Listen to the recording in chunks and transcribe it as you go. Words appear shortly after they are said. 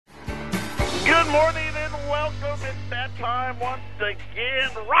morning and welcome. It's that time once again,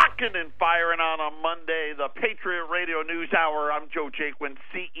 rocking and firing on a Monday, the Patriot Radio News Hour. I'm Joe Jaquin,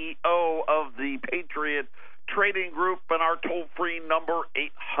 CEO of the Patriot Trading Group, and our toll-free number,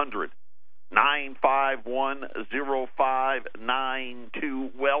 800-951-0592.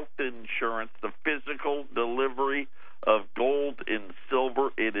 Wealth Insurance, the physical delivery of gold and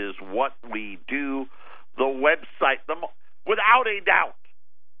silver. It is what we do. The website, without a doubt,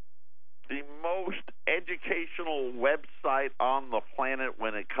 the most educational website on the planet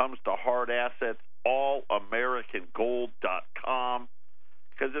when it comes to hard assets, allamericangold.com,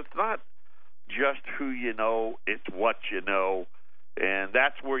 because it's not just who you know, it's what you know, and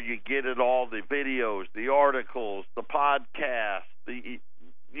that's where you get it all, the videos, the articles, the podcasts, the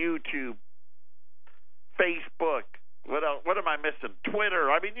YouTube, Facebook, what else? What am I missing?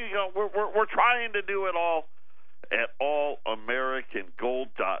 Twitter. I mean, you know, we're trying to do it all at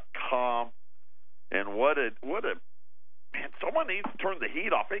allamericangold.com. And what a man, someone needs to turn the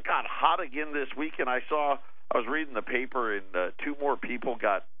heat off. It got hot again this week, and I was reading the paper, and two more people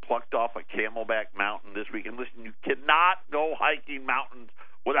got plucked off a Camelback Mountain this week. And listen, you cannot go hiking mountains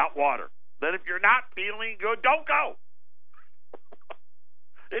without water. Then if you're not feeling good, don't go.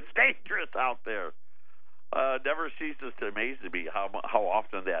 It's dangerous out there. Never ceases to amaze me how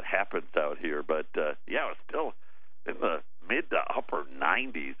often that happens out here. But, yeah, it's still in the mid to upper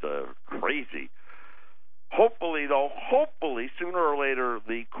 90s. Crazy. Hopefully, sooner or later,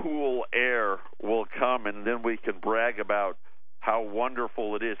 the cool air will come, and then we can brag about how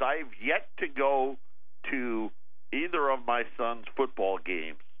wonderful it is. I've yet to go to either of my son's football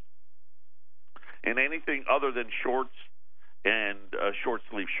games in anything other than shorts and a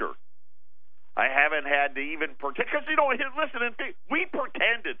short-sleeve shirt. I haven't had to even pretend, because, you know, listen, we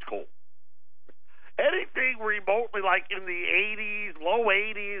pretend it's cold. Anything remotely like in the 80s, low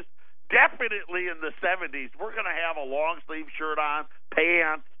 80s, definitely in the 70s, we're going to have a long-sleeve shirt on,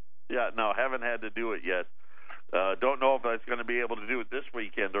 pants. Yeah, no, haven't had to do it yet. Don't know if I was going to be able to do it this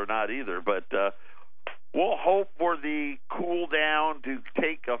weekend or not either, but we'll hope for the cool down to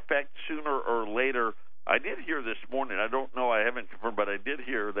take effect sooner or later. I did hear this morning, I don't know, I haven't confirmed, but I did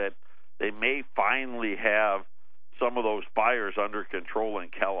hear that they may finally have some of those fires under control in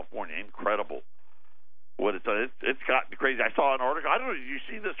California. Incredible. What it's gotten crazy. I saw an article. I don't know. Did you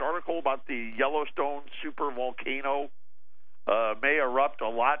see this article about the Yellowstone super volcano may erupt a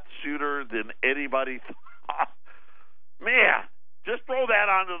lot sooner than anybody thought? Man, just throw that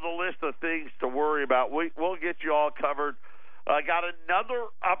onto the list of things to worry about. We'll get you all covered. I got another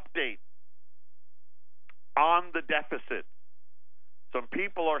update on the deficit. Some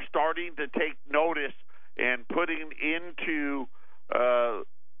people are starting to take notice and putting into,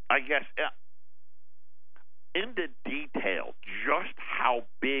 into detail just how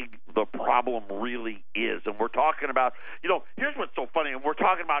big the problem really is. And we're talking about, you know, here's what's so funny, and we're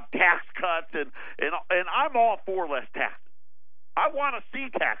talking about tax cuts, and I'm all for less taxes. I want to see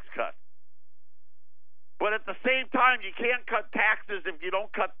tax cuts. But at the same time, you can't cut taxes if you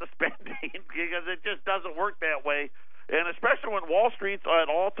don't cut the spending because it just doesn't work that way. And especially when Wall Street's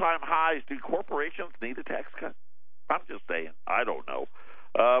at all-time highs, do corporations need a tax cut? I'm just saying. I don't know.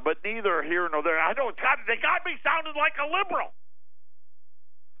 But neither here nor there. I know they got me sounding like a liberal.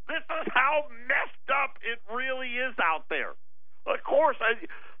 This is how messed up it really is out there. Of course,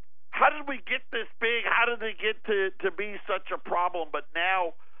 how did we get this big? How did it get to be such a problem? But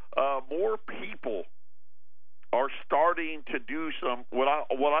now more people are starting to do some what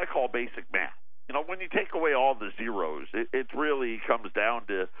I call basic math. You know, when you take away all the zeros, it really comes down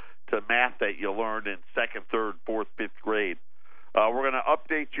to math that you learned in second, third, fourth, fifth grade. We're going to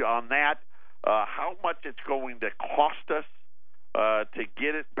update you on that, how much it's going to cost us to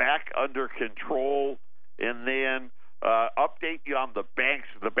get it back under control, and then update you on the banks.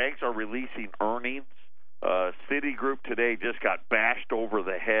 The banks are releasing earnings. Citigroup today just got bashed over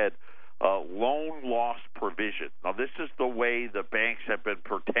the head. Loan loss provision. Now, this is the way the banks have been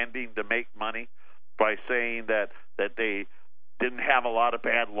pretending to make money by saying that they didn't have a lot of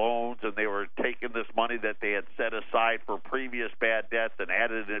bad loans and they were taking this money that they had set aside for previous bad debts and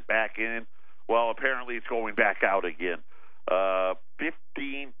added it back in. Well, apparently it's going back out again. 15%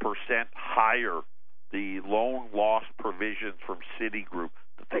 higher, the loan loss provisions from Citigroup.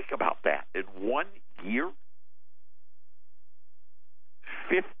 Think about that. In 1 year,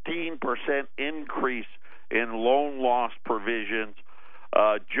 15% increase in loan loss provisions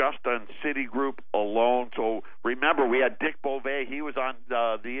just on Citigroup alone. So remember, we had Dick Beauvais. He was on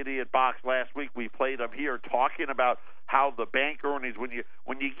the Idiot Box last week. We played him here talking about how the bank earnings, when you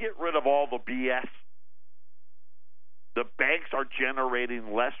get rid of all the BS, The banks are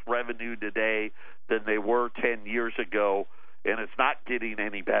generating less revenue today than they were 10 years ago, and it's not getting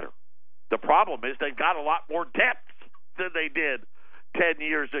any better. The problem is they've got a lot more debts than they did 10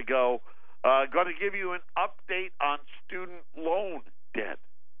 years ago. Going to give you an update on student loan debt.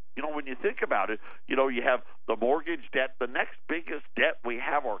 You know, when you think about it, you know, you have the mortgage debt. The next biggest debt we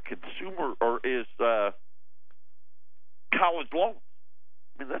have is college loans.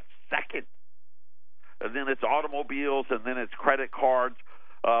 I mean, that's second. And then it's automobiles, and then it's credit cards.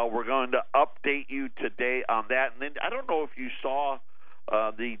 We're going to update you today on that. And then I don't know if you saw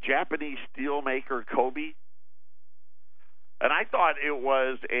the Japanese steelmaker Kobe. And I thought it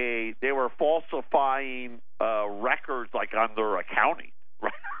was they were falsifying records like on their accounting.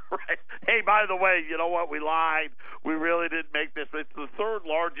 Right? Hey, by the way, you know what? We lied. We really didn't make this. It's the third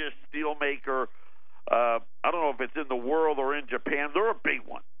largest steel maker. I don't know if it's in the world or in Japan. They're a big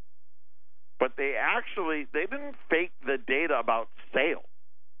one. But they didn't fake the data about sales.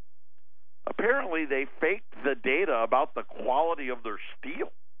 Apparently, they faked the data about the quality of their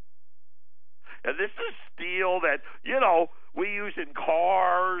steel. And this is steel that, you know, we use in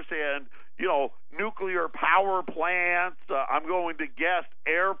cars and, you know, nuclear power plants. I'm going to guess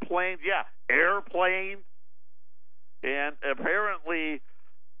airplanes. Yeah, airplanes. And apparently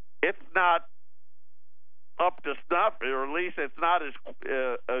it's not up to snuff, or at least it's not as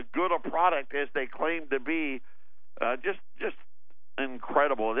good a product as they claim to be. Just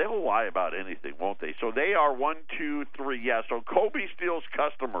incredible. They'll lie about anything, won't they? So they are 1, 2, 3. Yeah, so Kobe Steel's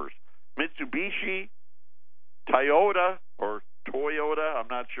customers, Mitsubishi, Toyota, I'm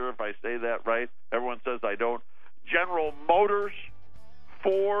not sure if I say that right. Everyone says I don't. General Motors,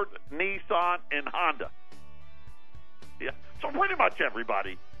 Ford, Nissan, and Honda. Yeah, so pretty much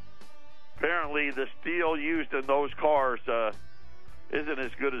everybody. Apparently the steel used in those cars isn't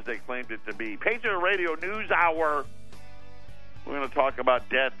as good as they claimed it to be. Patriot Radio News Hour. We're going to talk about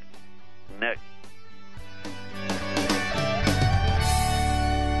debt next.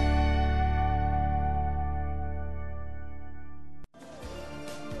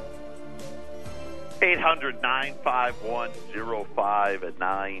 Eight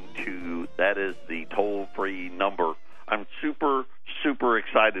 800-951-0592. That is the toll-free number. I'm super, super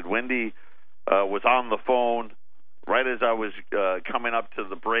excited. Wendy was on the phone right as I was coming up to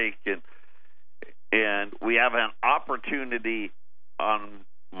the break, and we have an opportunity on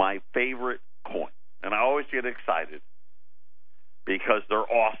my favorite coin. And I always get excited because they're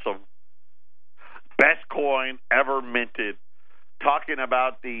awesome. Best coin ever minted. Talking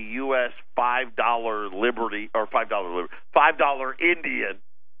about the U.S. $5 Liberty, or $5 Indian.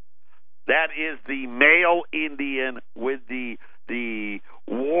 That is the male Indian with the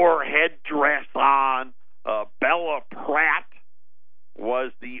war headdress on. Bella Pratt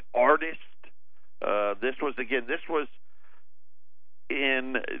was the artist. This was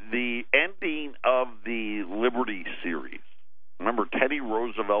in the ending of the Liberty series. Remember, Teddy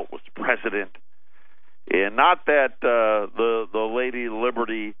Roosevelt was president. And not that the Lady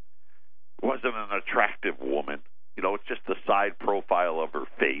Liberty wasn't an attractive woman. You know, it's just the side profile of her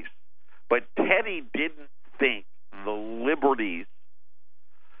face. But Teddy didn't think the Liberties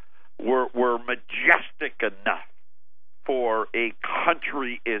were majestic enough for a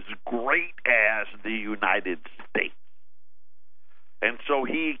country as great as the United States. And so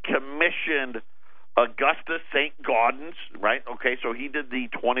he commissioned Augustus St. Gaudens, right? Okay, so he did the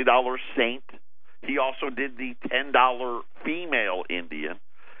 $20 Saint. He also did the $10 female Indian,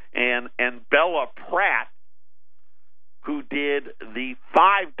 and Bella Pratt, who did the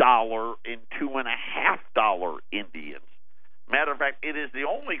 $5 and $2.50 Indians. Matter of fact, it is the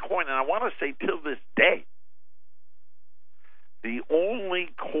only coin, and I want to say till this day, the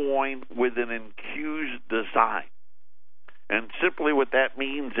only coin with an infused design. And simply what that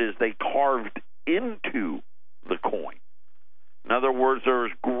means is they carved into the coin. In other words,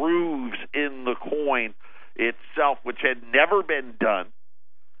 there's grooves in the coin itself, which had never been done,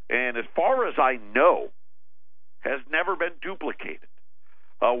 and as far as I know, has never been duplicated.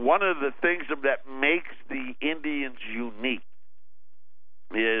 One of the things that makes the Indians unique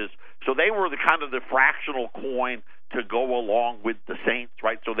is, so they were the kind of the fractional coin to go along with the Saints,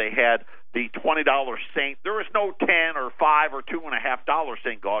 right? So they had the $20 Saint. There was no 10 or 5 or $2.50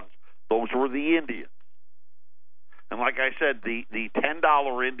 St. Gaudens. Those were the Indians. And like I said, the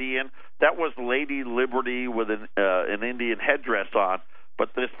 $10 Indian, that was Lady Liberty with an Indian headdress on.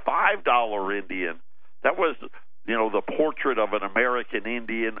 But this $5 Indian, that was, you know, the portrait of an American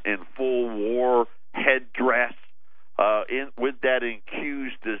Indian in full war headdress, with that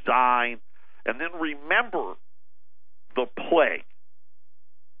infused design. And then remember the plague.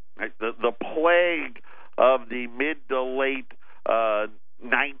 Right? The plague of the mid to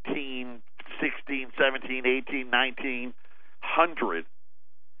 17, 18, 1900.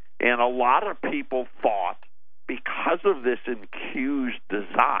 And a lot of people thought, because of this infused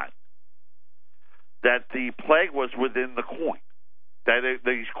design, that the plague was within the coin, that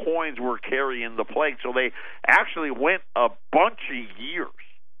these coins were carrying the plague. So they actually went a bunch of years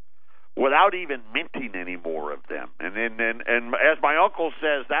without even minting any more of them. And as my uncle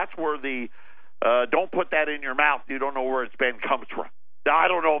says, that's where the don't put that in your mouth, you don't know where it's been comes from. Now, I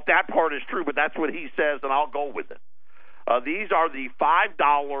don't know if that part is true, but that's what he says, and I'll go with it. These are the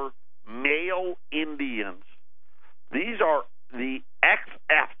 $5 male Indians. These are the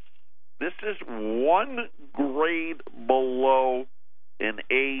XFs. This is one grade below an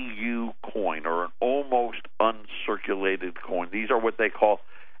AU coin, or an almost uncirculated coin. These are what they call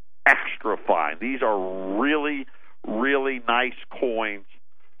extra fine. These are really, really nice coins.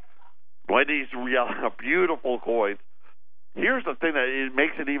 Boy, these are beautiful coins. Here's the thing that it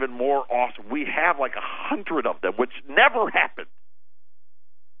makes it even more awesome. We have like 100 of them, which never happened,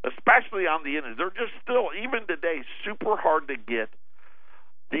 especially on the internet. They're just still, even today, super hard to get.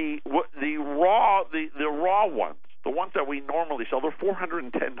 The raw ones, the ones that we normally sell, they're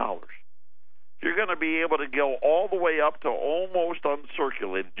 $410. You're going to be able to go all the way up to almost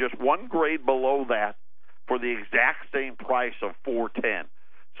uncirculated, just one grade below that, for the exact same price of $410.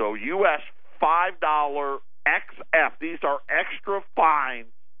 So U.S. $5 XF. These are extra fine.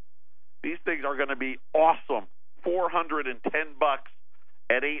 These things are going to be awesome. $410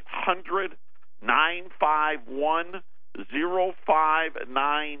 at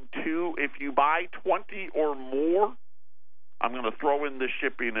 800-951-0592. If you buy 20 or more, I'm going to throw in the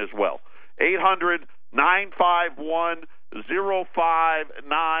shipping as well.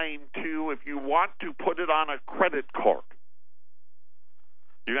 800-951-0592. If you want to put it on a credit card,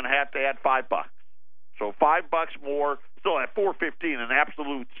 you're going to have to add $5. So $5 more, still at $415, an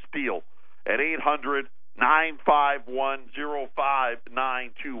absolute steal at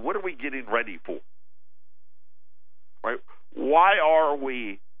 800-951-0592. What are we getting ready for? Right? Why are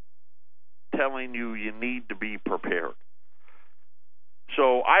we telling you need to be prepared?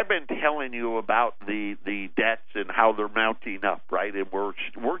 So I've been telling you about the debts and how they're mounting up, right? And we're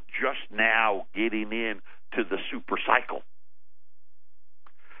just now getting into the super cycle.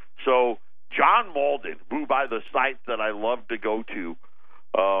 So John Malden, who by the site that I love to go to,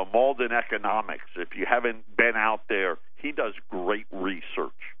 Malden Economics, if you haven't been out there, he does great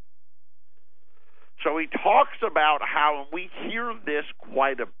research. So he talks about how, and we hear this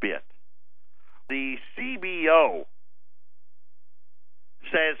quite a bit, the CBO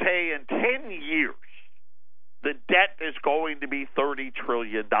says, hey, in 10 years, the debt is going to be $30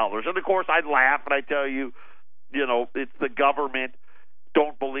 trillion. And, of course, I laugh and I tell you, it's the government.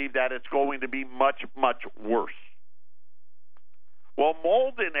 Don't believe that. It's going to be much, much worse. Well,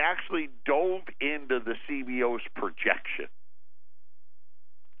 Malden actually dove into the CBO's projection.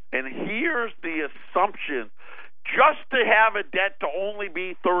 And here's the assumption, just to have a debt to only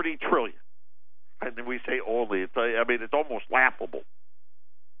be $30 trillion. And then we say only. It's almost laughable.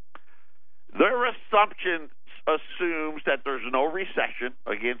 Their assumption assumes that there's no recession.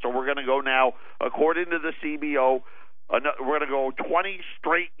 Again, so we're going to go now, according to the CBO, we're going to go 20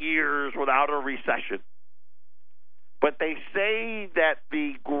 straight years without a recession. But they say that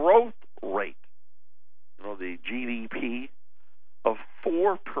the growth rate, the GDP, of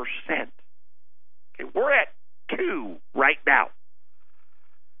 4%. Okay, we're at 2 right now.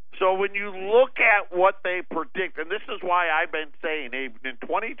 So when you look at what they predict, and this is why I've been saying, in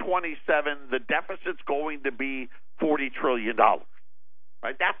 2027, the deficit's going to be $40 trillion.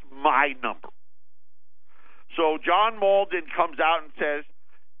 Right? That's my number. So John Malden comes out and says,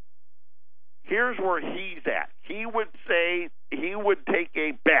 here's where he's at. He would say, he would take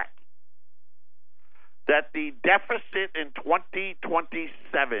a bet that the deficit in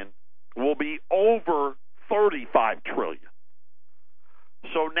 2027 will be over $35 trillion.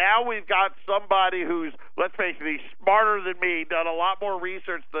 So now we've got somebody who's, let's face it, he's smarter than me, done a lot more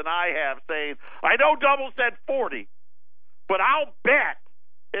research than I have, saying, I know Double said 40, but I'll bet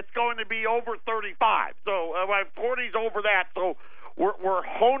it's going to be over 35. So 40's over that, so we're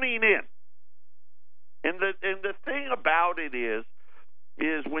honing in. And the thing about it is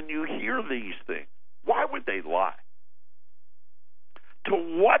when you hear these things, why would they lie? To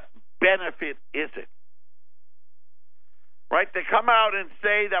what benefit is it? Right? They come out and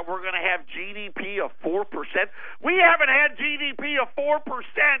say that we're going to have GDP of 4%. We haven't had GDP of 4%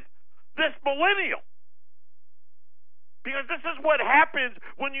 this millennium. Because this is what happens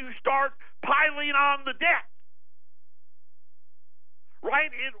when you start piling on the debt.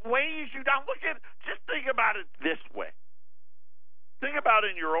 Right? It weighs you down. Just think about it this way. Think about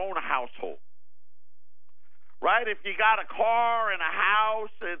in your own household. right? If you got a car and a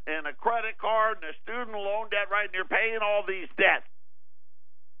house and a credit card and a student loan debt, right, and you're paying all these debts.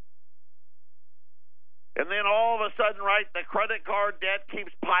 And then all of a sudden, right, the credit card debt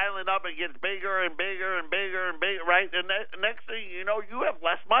keeps piling up and gets bigger and bigger and bigger and bigger, right? And next thing you know, you have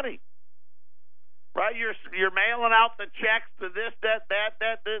less money, right? You're mailing out the checks to this, that,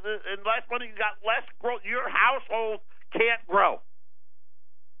 and less money. You got less growth. Your household can't grow.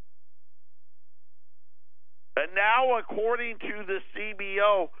 And now, according to the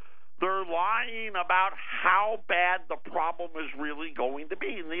CBO, they're lying about how bad the problem is really going to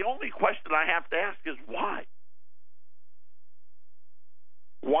be. And the only question I have to ask is why?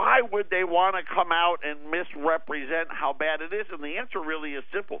 Why would they want to come out and misrepresent how bad it is? And the answer really is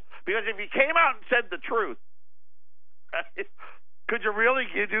simple. Because if you came out and said the truth, could you really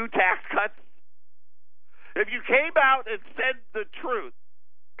do tax cuts? If you came out and said the truth,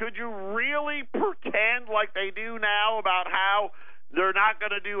 could you really pretend like they do now about how they're not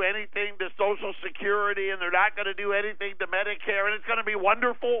going to do anything to Social Security and they're not going to do anything to Medicare and it's going to be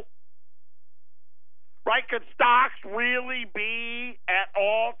wonderful? Right? Could stocks really be at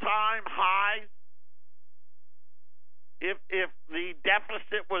all-time highs if the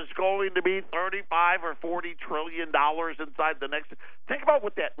deficit was going to be $35 or $40 trillion inside the next? Think about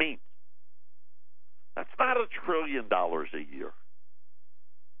what that means. That's not $1 trillion a year.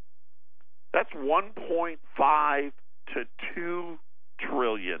 That's 1.5 to $2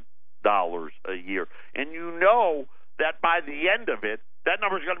 trillion a year. And you know that by the end of it, that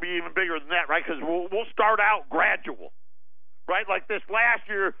number is going to be even bigger than that, right? Because we'll start out gradual, right? Like this last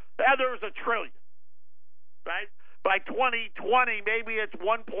year, there was $1 trillion, right? By 2020, maybe it's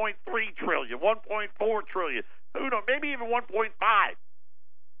 1.3 trillion, 1.4 trillion. Who knows? Maybe even 1.5.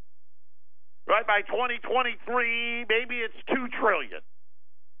 Right? By 2023, maybe it's 2 trillion.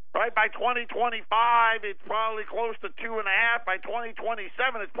 Right, by 2025, it's probably close to 2.5. By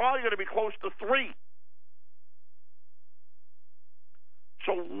 2027, it's probably going to be close to 3.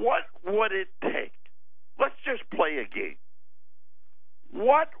 So what would it take? Let's just play a game.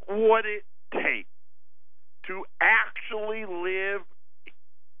 What would it take to actually live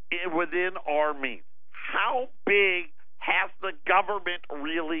within our means? How big has the government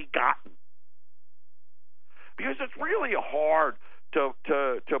really gotten? Because it's really hard to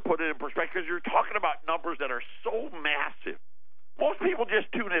put it in perspective, because you're talking about numbers that are so massive. Most people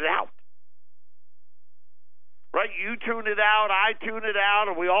just tune it out. Right? You tune it out, I tune it out,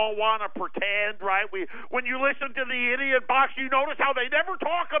 and we all want to pretend, right? When you listen to the Idiot Box, you notice how they never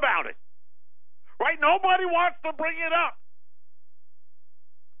talk about it. Right? Nobody wants to bring it up.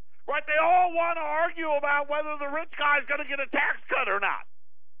 Right? They all want to argue about whether the rich guy is going to get a tax cut or not.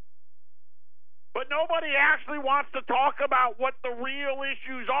 But nobody actually wants to talk about what the real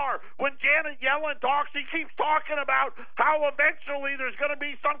issues are. When Janet Yellen talks, she keeps talking about how eventually there's going to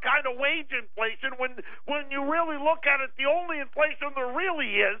be some kind of wage inflation. When you really look at it, the only inflation there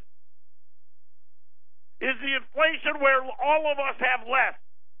really is the inflation where all of us have less.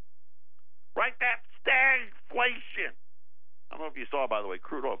 Right? That stagflation. I don't know if you saw, by the way,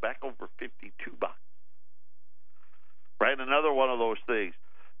 crude oil back over $52. Right? Another one of those things.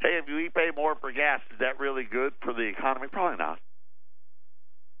 Hey, if we pay more for gas, is that really good for the economy? Probably not.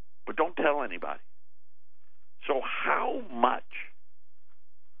 But don't tell anybody. So how much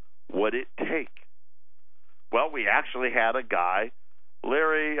would it take? Well, we actually had a guy,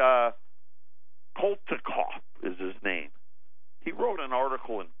 Larry Koltikoff is his name. He wrote an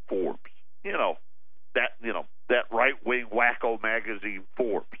article in Forbes. That right-wing wacko magazine,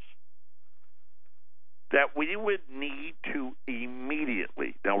 Forbes. That we would need to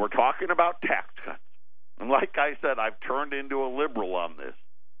immediately, now we're talking about tax cuts, and like I said, I've turned into a liberal on this.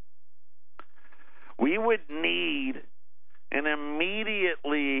 We would need an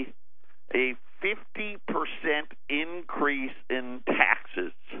immediately a 50% increase in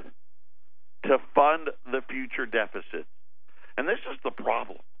taxes to fund the future deficit. And this is the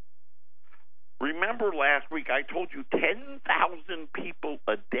problem. Remember last week I told you 10,000 people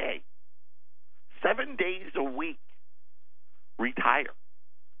a day, 7 days a week, retire.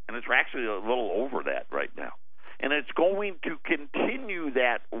 And it's actually a little over that right now. And it's going to continue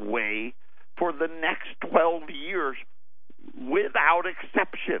that way for the next 12 years without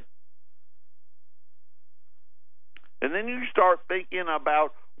exception. And then you start thinking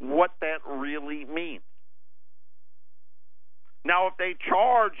about what that really means. Now, if they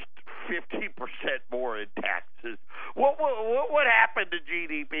charged 50% more in taxes, what would happen to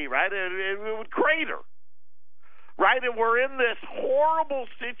GDP, right? It would crater, right? And we're in this horrible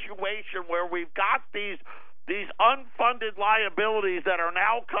situation where we've got these unfunded liabilities that are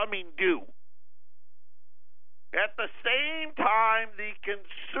now coming due. At the same time, the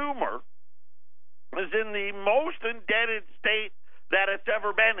consumer is in the most indebted state that it's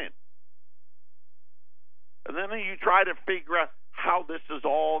ever been in. And then you try to figure out how this is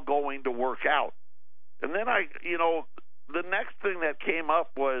all going to work out. And then the next thing that came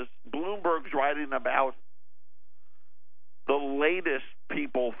up was Bloomberg's writing about the latest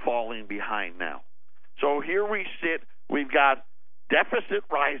people falling behind now. So here we sit. We've got deficit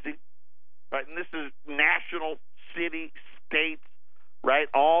rising, right? And this is national, city, states, right?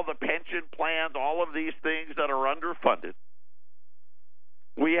 All the pension plans, all of these things that are underfunded.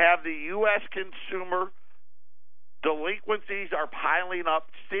 We have the U.S. consumer delinquencies are piling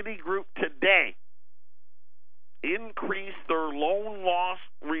up. Citigroup today increased their loan loss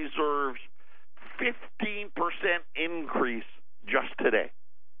reserves 15% increase just today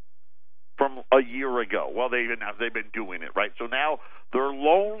from a year ago. Well, they've been doing it, right? So now their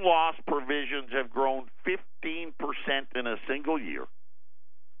loan loss provisions have grown 15% in a single year.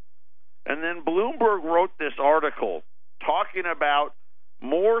 And then Bloomberg wrote this article talking about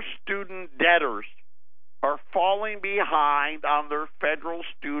more student debtors are falling behind on their federal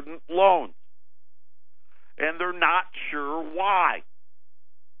student loans. And they're not sure why.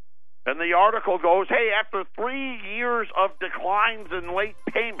 And the article goes, hey, after 3 years of declines in late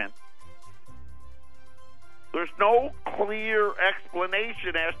payments, there's no clear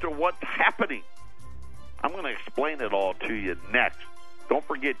explanation as to what's happening. I'm going to explain it all to you next. Don't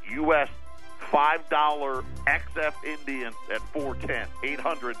forget U.S. $5 XF Indians at 410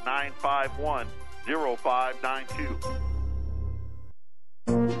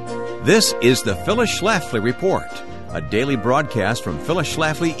 800-951-0592. This is the Phyllis Schlafly Report, a daily broadcast from Phyllis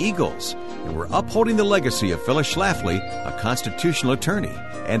Schlafly Eagles, and we're upholding the legacy of Phyllis Schlafly, a constitutional attorney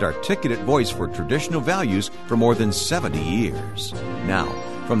and articulate voice for traditional values for more than 70 years. Now,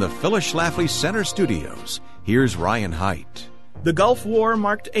 from the Phyllis Schlafly Center Studios, here's Ryan Haidt. The Gulf War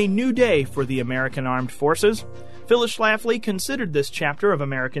marked a new day for the American Armed Forces. Phyllis Schlafly considered this chapter of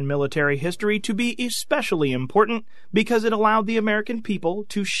American military history to be especially important because it allowed the American people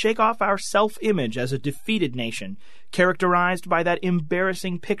to shake off our self-image as a defeated nation, characterized by that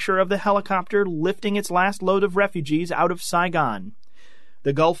embarrassing picture of the helicopter lifting its last load of refugees out of Saigon.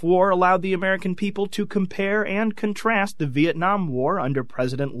 The Gulf War allowed the American people to compare and contrast the Vietnam War under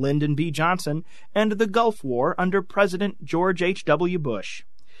President Lyndon B. Johnson and the Gulf War under President George H.W. Bush.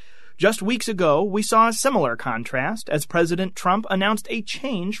 Just weeks ago, we saw a similar contrast as President Trump announced a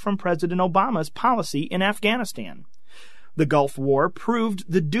change from President Obama's policy in Afghanistan. The Gulf War proved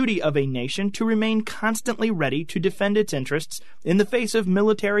the duty of a nation to remain constantly ready to defend its interests in the face of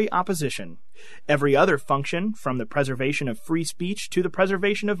military opposition. Every other function, from the preservation of free speech to the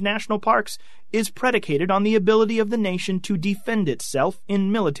preservation of national parks, is predicated on the ability of the nation to defend itself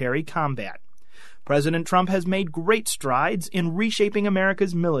in military combat. President Trump has made great strides in reshaping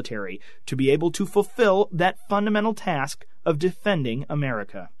America's military to be able to fulfill that fundamental task of defending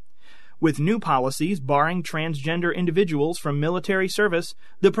America. With new policies barring transgender individuals from military service,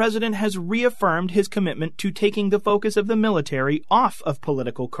 the president has reaffirmed his commitment to taking the focus of the military off of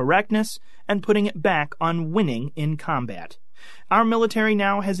political correctness and putting it back on winning in combat. Our military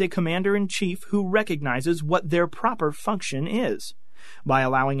now has a commander-in-chief who recognizes what their proper function is. By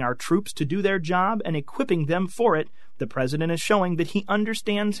allowing our troops to do their job and equipping them for it, the president is showing that he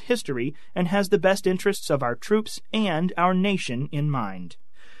understands history and has the best interests of our troops and our nation in mind.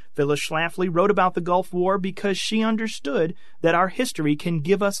 Phyllis Schlafly wrote about the Gulf War because she understood that our history can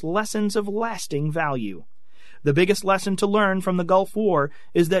give us lessons of lasting value. The biggest lesson to learn from the Gulf War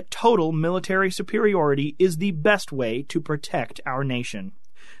is that total military superiority is the best way to protect our nation.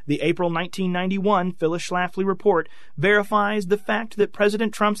 The April 1991 Phyllis Schlafly report verifies the fact that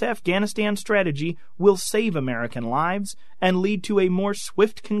President Trump's Afghanistan strategy will save American lives and lead to a more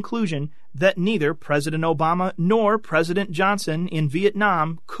swift conclusion that neither President Obama nor President Johnson in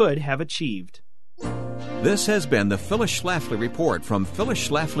Vietnam could have achieved. This has been the Phyllis Schlafly Report from Phyllis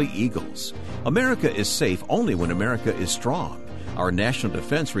Schlafly Eagles. America is safe only when America is strong. Our national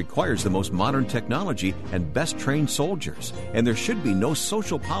defense requires the most modern technology and best-trained soldiers, and there should be no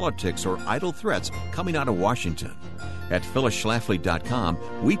social politics or idle threats coming out of Washington. At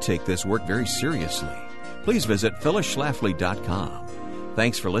phyllisschlafly.com, we take this work very seriously. Please visit phyllisschlafly.com.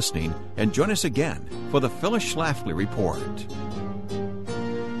 Thanks for listening, and join us again for the Phyllis Schlafly Report.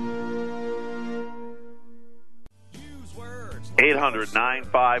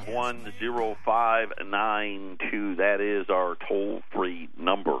 800-951-0592. That is our toll-free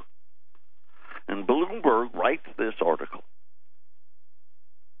number. And Bloomberg writes this article.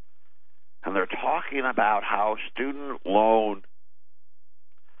 And they're talking about how student loan,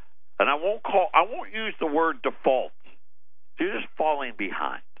 and I won't use the word default. You're just falling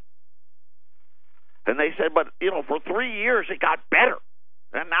behind. And they said, but for 3 years it got better,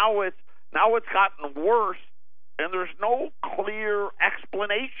 and now it's gotten worse, and there's no clear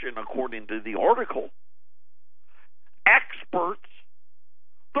explanation according to the article. Experts,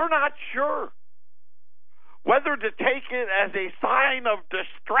 they're not sure whether to take it as a sign of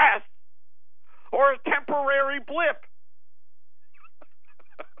distress or a temporary blip.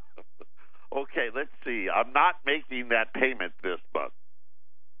 Okay, let's see. I'm not making that payment this month.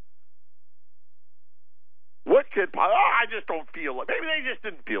 What could? I just don't feel like. Maybe they just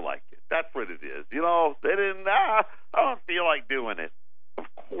didn't feel like it. That's what it is. They didn't. I don't feel like doing it. Of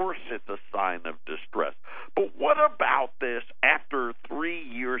course, it's a sign of distress. But what about this after 3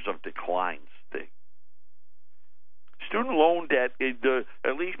 years of declines thing? Student loan debt,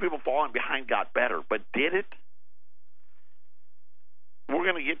 at least people falling behind got better, but did it? We're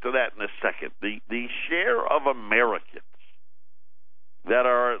going to get to that in a second. The share of Americans that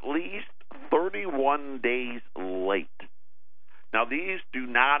are at least 31 days late. Now, these do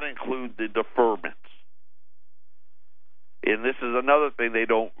not include the deferments. And this is another thing they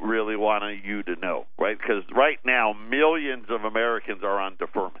don't really want you to know, right? Because right now, millions of Americans are on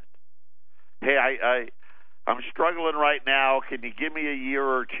deferment. Hey, I'm struggling right now. Can you give me a year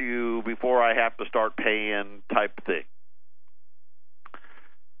or two before I have to start paying type thing?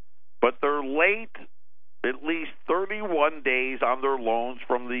 But they're late at least 31 days on their loans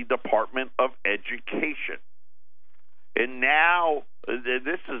from the Department of Education. And now,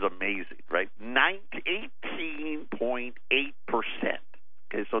 this is amazing, right? 18.8%.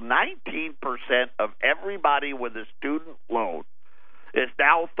 Okay, so 19% of everybody with a student loan is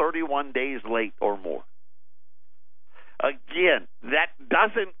now 31 days late or more. Again, that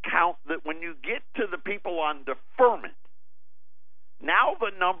doesn't count that when you get to the people on deferment, now the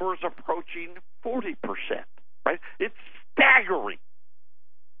number is approaching 40%, right? It's staggering.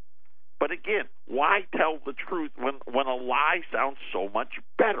 But again, why tell the truth when a lie sounds so much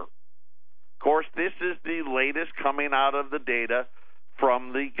better? Of course, this is the latest coming out of the data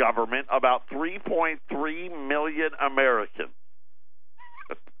from the government. About 3.3 million Americans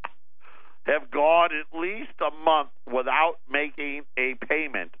have gone at least a month without making a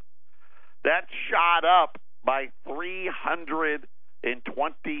payment. That shot up by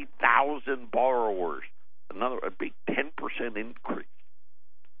 320,000 borrowers, a big 10% increase.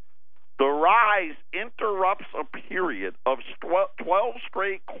 The rise interrupts a period of 12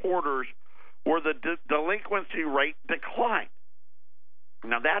 straight quarters where the delinquency rate declined.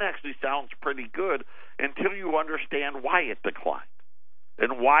 Now, that actually sounds pretty good until you understand why it declined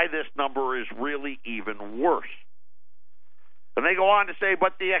and why this number is really even worse. And they go on to say,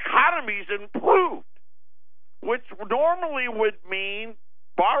 but the economy's improved, which normally would mean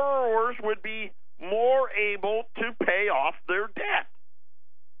borrowers would be more able to pay off their debt.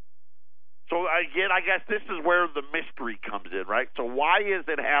 So again, I guess this is where the mystery comes in, right? So why is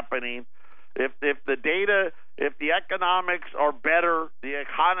it happening? If the data, if the economics are better, the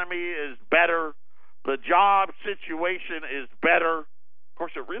economy is better, the job situation is better. Of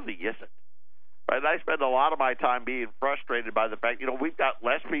course, it really isn't. Right? I spend a lot of my time being frustrated by the fact, we've got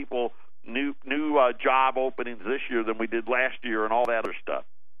less people, new job openings this year than we did last year and all that other stuff.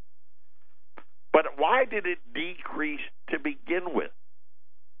 But why did it decrease to begin with?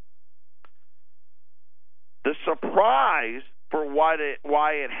 The surprise for why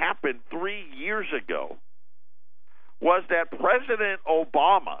it happened 3 years ago was that President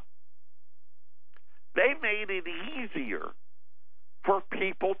Obama, they made it easier for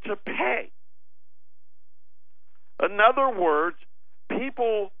people to pay. In other words,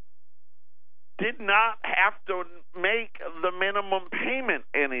 people did not have to make the minimum payment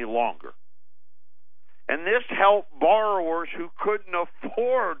any longer. And this helped borrowers who couldn't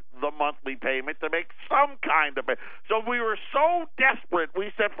afford the monthly payment to make some kind of payment. So we were so desperate,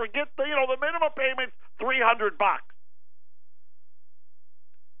 we said, forget the minimum payment's $300.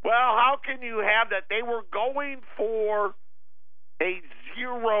 Well, how can you have that? They were going for a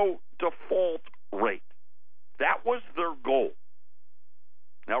zero default rate. That was their goal.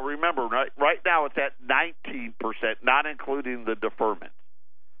 Now remember, right now it's at 19%, not including the deferment.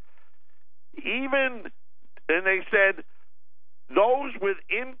 And they said those with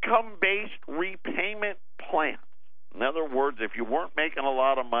income-based repayment plans. In other words, if you weren't making a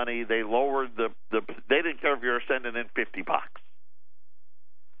lot of money, they lowered they didn't care if you were sending in $50.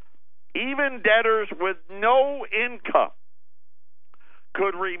 Even debtors with no income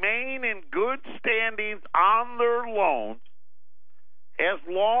could remain in good standings on their loans as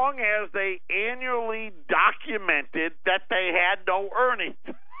long as they annually documented that they had no earnings.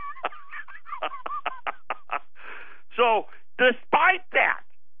 So despite that,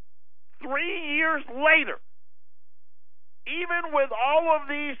 3 years later, even with all of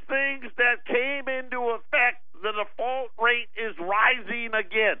these things that came into effect, the default rate is rising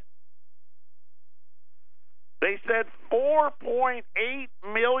again. They said 4.8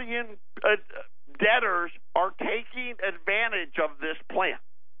 million debtors are taking advantage of this plan.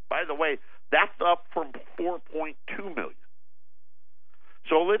 By the way, that's up from 4.2 million.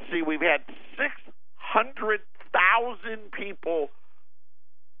 So let's see, we've had 600,000 people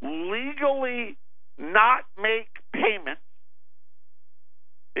legally not make payments,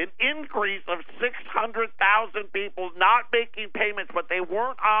 an increase of 600,000 people not making payments, but they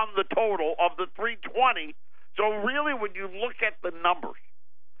weren't on the total of the 320. So really, when you look at the numbers,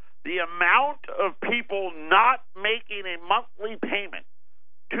 the amount of people not making a monthly payment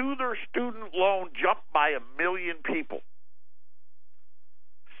to their student loan jumped by 1 million people.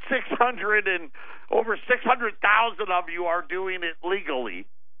 Over 600,000 of you are doing it legally.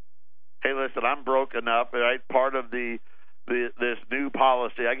 Hey, listen, I'm broken up, right? Part of this new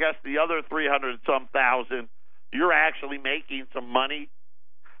policy. I guess the other 300-some thousand, you're actually making some money,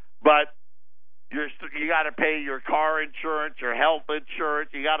 but you got to pay your car insurance, your health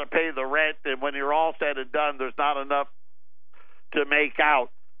insurance, you got to pay the rent, and when you're all said and done, there's not enough to make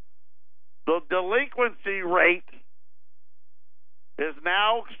out. The delinquency rate is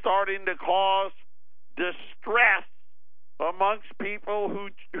now starting to cause distress amongst people who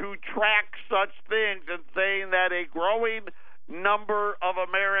track such things, and saying that a growing number of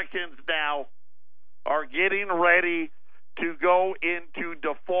Americans now are getting ready to go into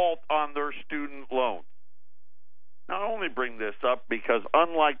default on their student loans. Now, I only bring this up because,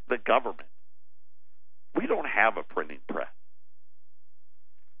 unlike the government, we don't have a printing press,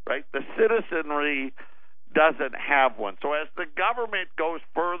 right? The citizenry doesn't have one. So as the government goes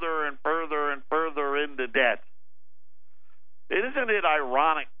further and further and further into debt, isn't it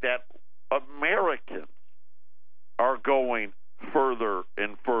ironic that Americans are going further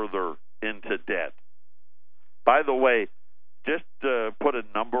and further into debt? By the way, just to put a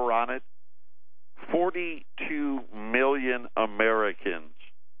number on it, 42 million Americans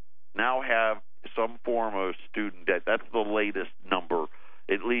now have some form of student debt. That's the latest number,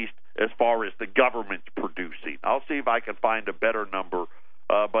 at least as far as the government's producing. I'll see if I can find a better number.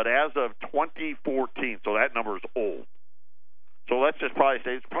 But as of 2014, so that number is old. So let's just probably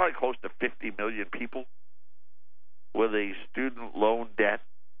say it's probably close to 50 million people with a student loan debt.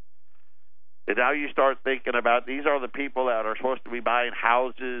 And now you start thinking about, these are the people that are supposed to be buying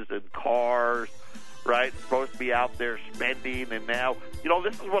houses and cars, right? Supposed to be out there spending. And now,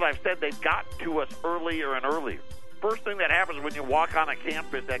 this is what I've said. They've gotten to us earlier and earlier. First thing that happens when you walk on a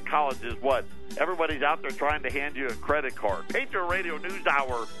campus at college is what? Everybody's out there trying to hand you a credit card. Patriot Radio News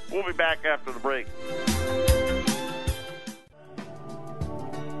Hour. We'll be back after the break.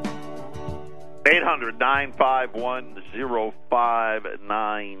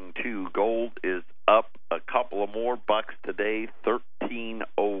 800-951-0592. Gold is up a couple of more bucks today,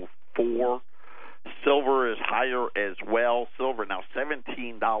 $13.04. Silver is higher as well. Silver now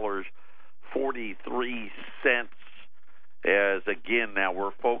 $17.43. As again, now we're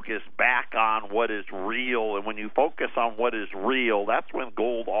focused back on what is real, and when you focus on what is real, that's when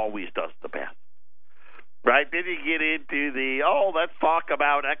gold always does the best. Right? Then you get into let's talk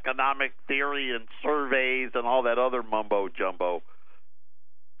about economic theory and surveys and all that other mumbo-jumbo.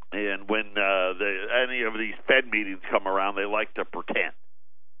 And when any of these Fed meetings come around, they like to pretend.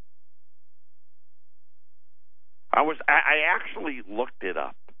 I actually looked it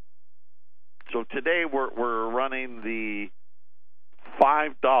up. So today we're running the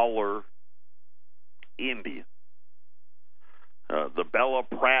 $5 Indian. The Bella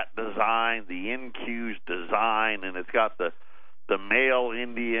Pratt design, the NQ's design, and it's got the male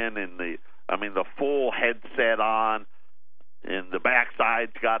Indian and the full headset on, and the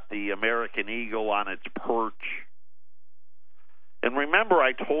backside's got the American Eagle on its perch. And remember,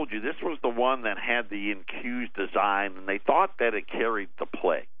 I told you this was the one that had the NQ's design, and they thought that it carried the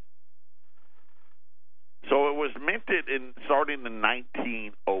plague. So it was minted starting in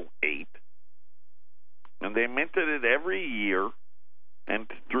 1908, and they minted it every year and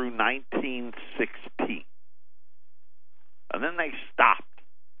through 1916. And then they stopped.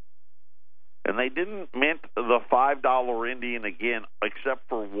 And they didn't mint the $5 Indian again except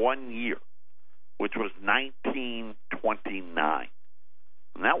for 1 year, which was 1929.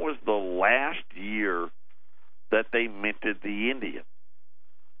 And that was the last year that they minted the Indian.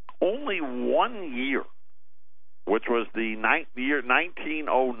 Only 1 year, which was the year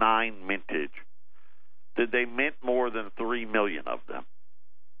 1909 mintage, did they mint more than 3 million of them.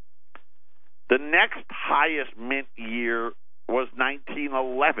 The next highest mint year was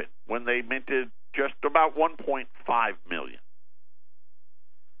 1911, when they minted just about 1.5 million.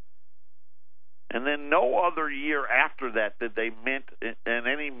 And then no other year after that did they mint, in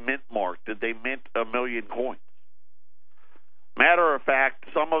any mint mark, did they mint 1 million coins. Matter of fact,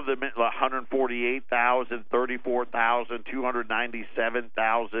 some of them mint 148,000, 34,000,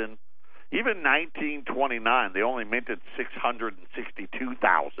 297,000. Even 1929, they only minted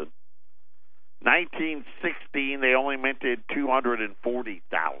 662,000. 1916, they only minted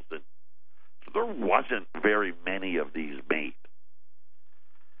 240,000. So there wasn't very many of these made.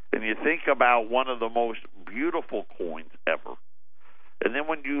 And you think about one of the most beautiful coins ever. And then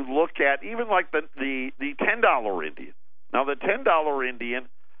when you look at even like the $10 Indian. Now, the $10 Indian,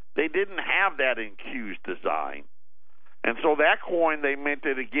 they didn't have that infused design. And so that coin they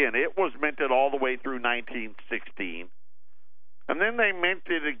minted again. It was minted all the way through 1916. And then they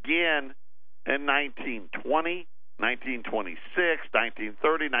minted again in 1920, 1926,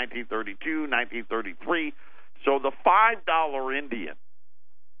 1930, 1932, 1933. So the $5 Indian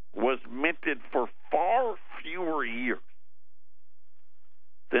was minted for far fewer years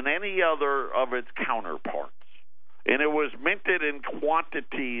than any other of its counterparts. And it was minted in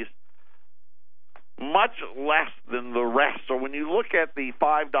quantities much less than the rest. So when you look at the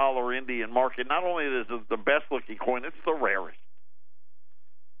 $5 Indian market, not only is it the best-looking coin, it's the rarest.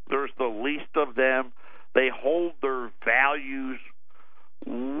 There's the least of them. They hold their values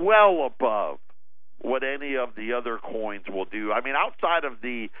well above what any of the other coins will do. I mean, outside of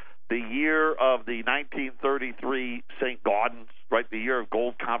the year of the 1933 St. Gaudens, right, the year of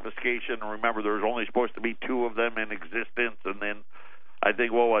gold confiscation, and remember there was only supposed to be 2 of them in existence, and then I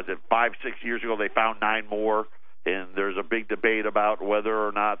think, what was it, 5-6 years ago they found 9 more, and there's a big debate about whether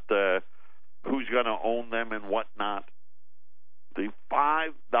or not who's going to own them and whatnot. The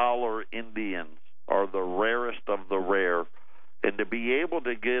 $5 Indians are the rarest of the rare, and to be able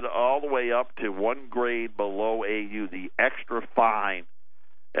to get all the way up to 1 grade below AU, the extra fine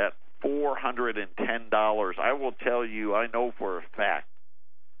at $410, I will tell you, I know for a fact,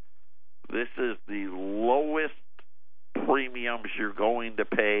 this is the lowest premiums you're going to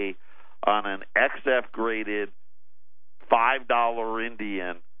pay on an XF-graded $5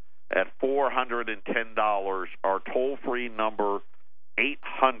 Indian at $410. Our toll-free number,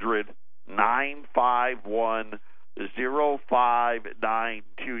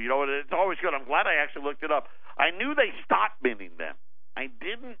 800-951-0592. You know what? It's always good. I'm glad I actually looked it up. I knew they stopped minting them. I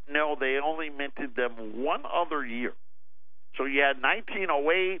didn't know they only minted them one other year. So you had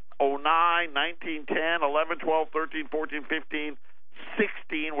 1908, 09, 1910, 11, 12, 13, 14, 15,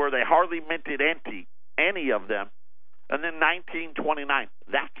 16, where they hardly minted any of them. And then 1929.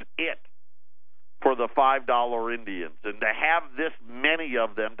 That's it for the $5 Indians. And to have this many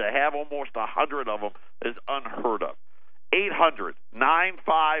of them, to have almost 100 of them, is unheard of.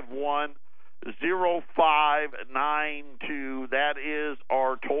 800-951-0592. That is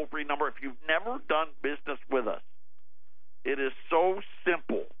our toll-free number. If you've never done business with us, it is so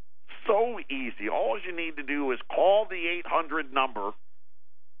simple, so easy. All you need to do is call the 800 number,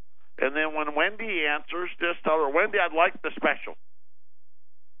 and then when Wendy answers, just tell her, Wendy, I'd like the special.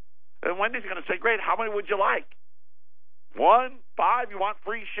 And Wendy's going to say, great, how many would you like? 1, 5, you want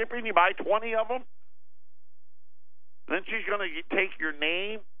free shipping? You buy 20 of them? Then she's going to take your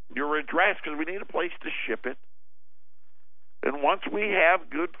name, your address, because we need a place to ship it. And once we have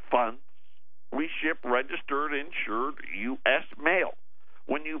good funds, we ship registered, insured U.S. mail.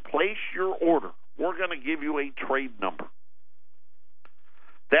 When you place your order, we're going to give you a trade number.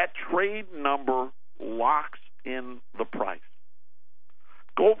 That trade number locks in the price.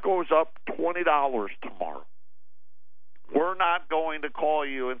 Gold goes up $20 tomorrow. We're not going to call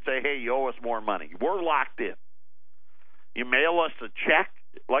you and say, hey, you owe us more money. We're locked in. You mail us a check.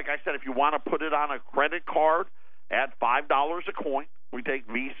 Like I said, if you want to put it on a credit card, add $5 a coin. We take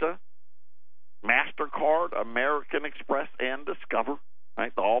Visa, MasterCard, American Express, and Discover,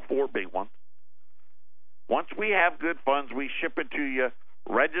 right? All 4 big ones. Once we have good funds, we ship it to you,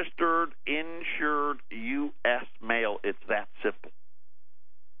 registered, insured, U.S. mail. It's that simple.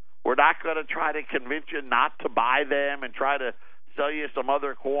 We're not going to try to convince you not to buy them and try to sell you some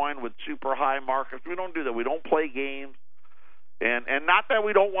other coin with super high markets. We don't do that. We don't play games. And not that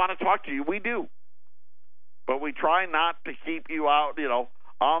we don't want to talk to you. We do. But we try not to keep you out,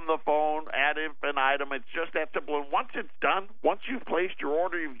 on the phone, ad infinitum. It's just that simple. And once it's done, once you've placed your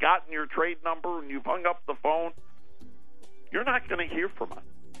order, you've gotten your trade number, and you've hung up the phone, you're not going to hear from us.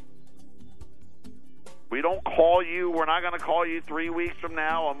 We don't call you. We're not going to call you 3 weeks from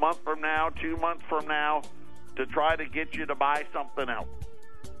now, a month from now, 2 months from now to try to get you to buy something else.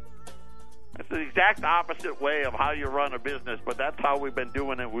 It's the exact opposite way of how you run a business, but that's how we've been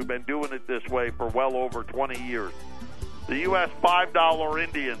doing it. We've been doing it this way for well over 20 years. The U.S. $5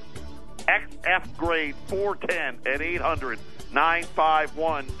 Indian, XF grade 410 at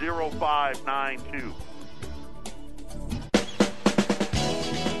 800-951-0592.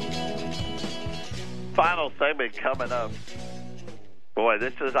 Final segment coming up. Boy,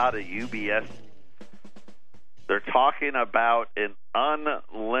 this is out of UBS. They're talking about an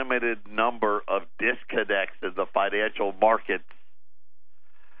unlimited number of disconnects in the financial markets.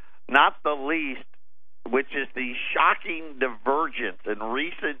 Not the least, which is the shocking divergence in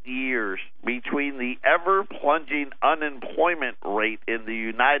recent years between the ever-plunging unemployment rate in the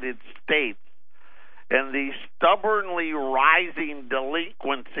United States and the stubbornly rising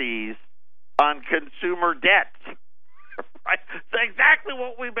delinquencies on consumer debts. Right? It's exactly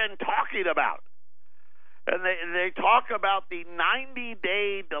what we've been talking about. And they talk about the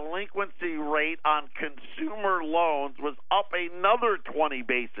 90-day delinquency rate on consumer loans was up another 20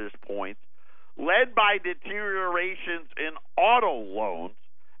 basis points, led by deteriorations in auto loans.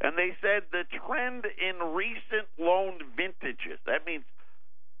 And they said the trend in recent loan vintages, that means,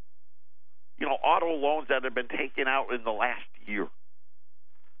 auto loans that have been taken out in the last year,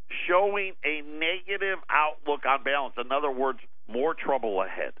 showing a negative outlook on balance. In other words, more trouble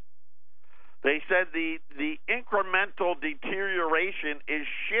ahead. They said the incremental deterioration is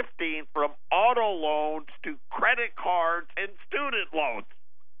shifting from auto loans to credit cards and student loans.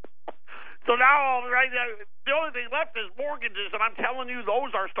 So now, right, the only thing left is mortgages, and I'm telling you,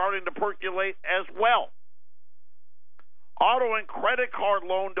 those are starting to percolate as well. Auto and credit card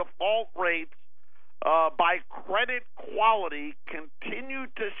loan default rates by credit quality continue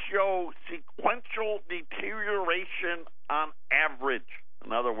to show sequential deterioration on average.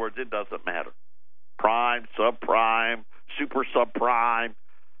 In other words, it doesn't matter. Prime, subprime, super subprime.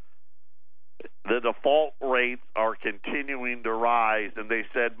 The default rates are continuing to rise, and they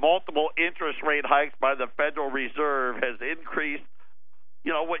said multiple interest rate hikes by the Federal Reserve has increased,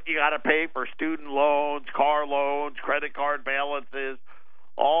 what you got to pay for student loans, car loans, credit card balances,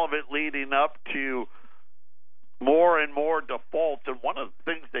 all of it leading up to more and more defaults. And one of the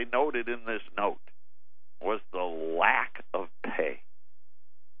things they noted in this note was the lack of pay.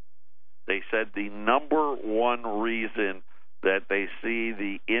 They said the number one reason that they see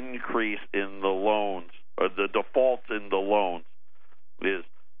the increase in the loans, or the defaults in the loans, is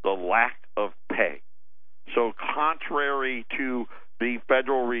the lack of pay. So contrary to the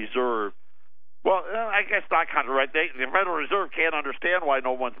Federal Reserve, well, I guess not contrary, right? The Federal Reserve can't understand why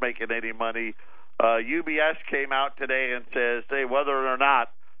no one's making any money. UBS came out today and says, hey, whether or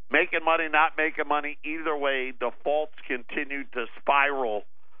not making money, not making money, either way, defaults continue to spiral.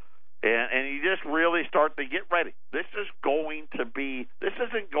 And you just really start to get ready. This isn't going to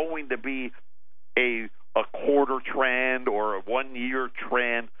be a quarter trend or a 1 year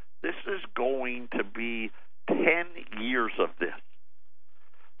trend. This is going to be 10 years of this.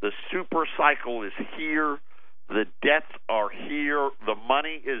 The super cycle is here. The debts are here. The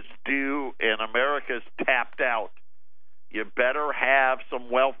money is due, and America's tapped out. You better have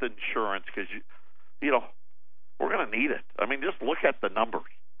some wealth insurance because we're going to need it. I mean, just look at the numbers.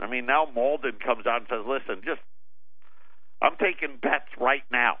 I mean, now Malden comes out and says, listen, I'm taking bets right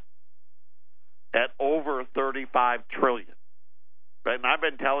now at over $35 trillion. And I've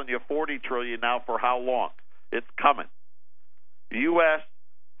been telling you $40 trillion now for how long? It's coming. U.S.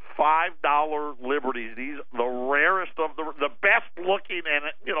 $5 Liberties, these the rarest of the best looking,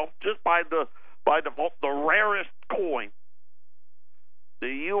 and just by default, the rarest coin.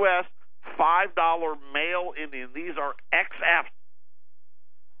 The U.S. $5 male Indian, these are XFs.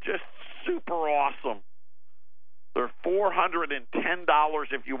 Just super awesome. They're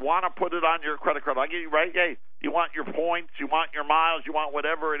 $410 if you want to put it on your credit card. I get you right. Hey, you want your points, you want your miles, you want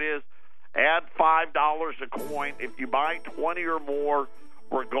whatever it is. Add $5 a coin. If you buy 20 or more,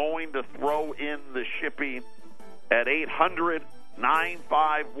 we're going to throw in the shipping at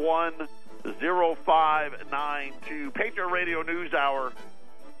 800-951-0592. Patriot Radio News Hour.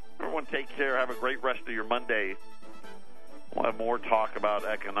 Everyone take care. Have a great rest of your Monday. We'll have more talk about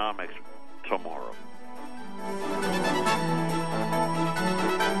economics tomorrow.